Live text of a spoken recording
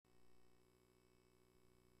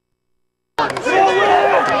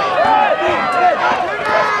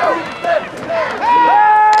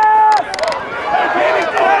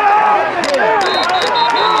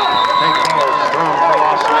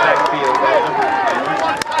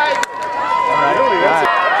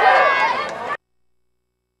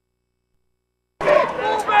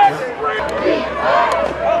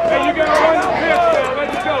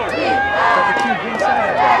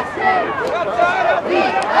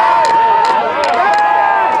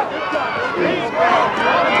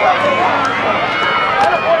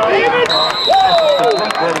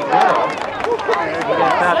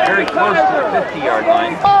Very close to the 50-yard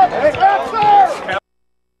line.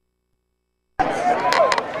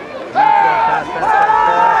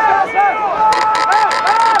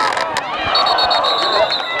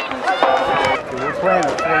 We're playing a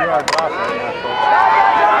 4-yard drop right now, folks.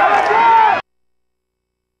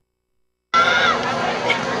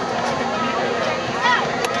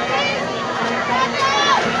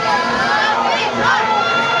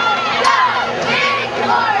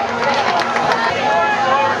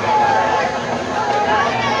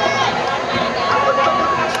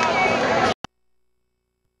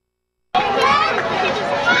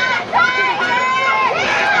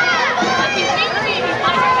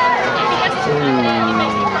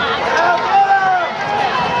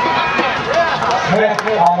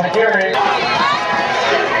 On the carry.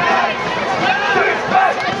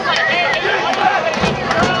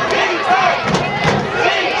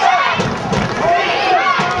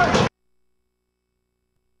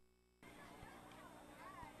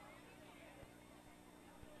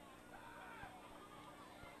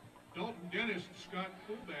 Dalton Dennis and Scott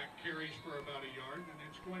fullback carries for about a yard, and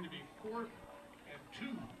it's going to be 4th and 2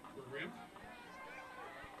 for Rim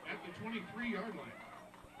at the 23-yard line.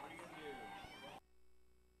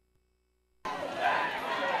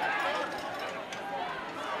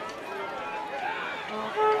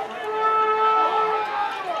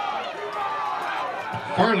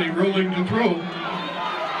 Farley rolling to throw.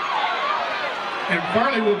 And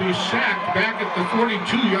Farley will be sacked back at the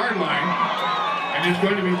 42-yard line. And it's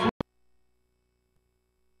going to be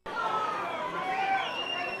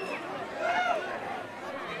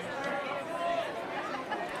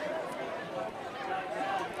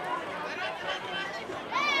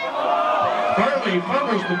Farley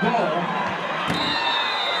fumbles the ball.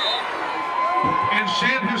 And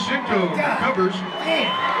San Jacinto recovers.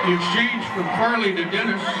 The exchange from Farley to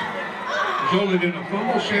Dennis resulted in a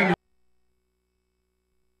fumble. San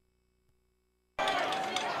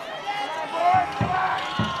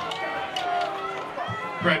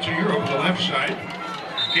Pratzinger over the left side,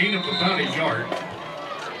 gain of about a yard.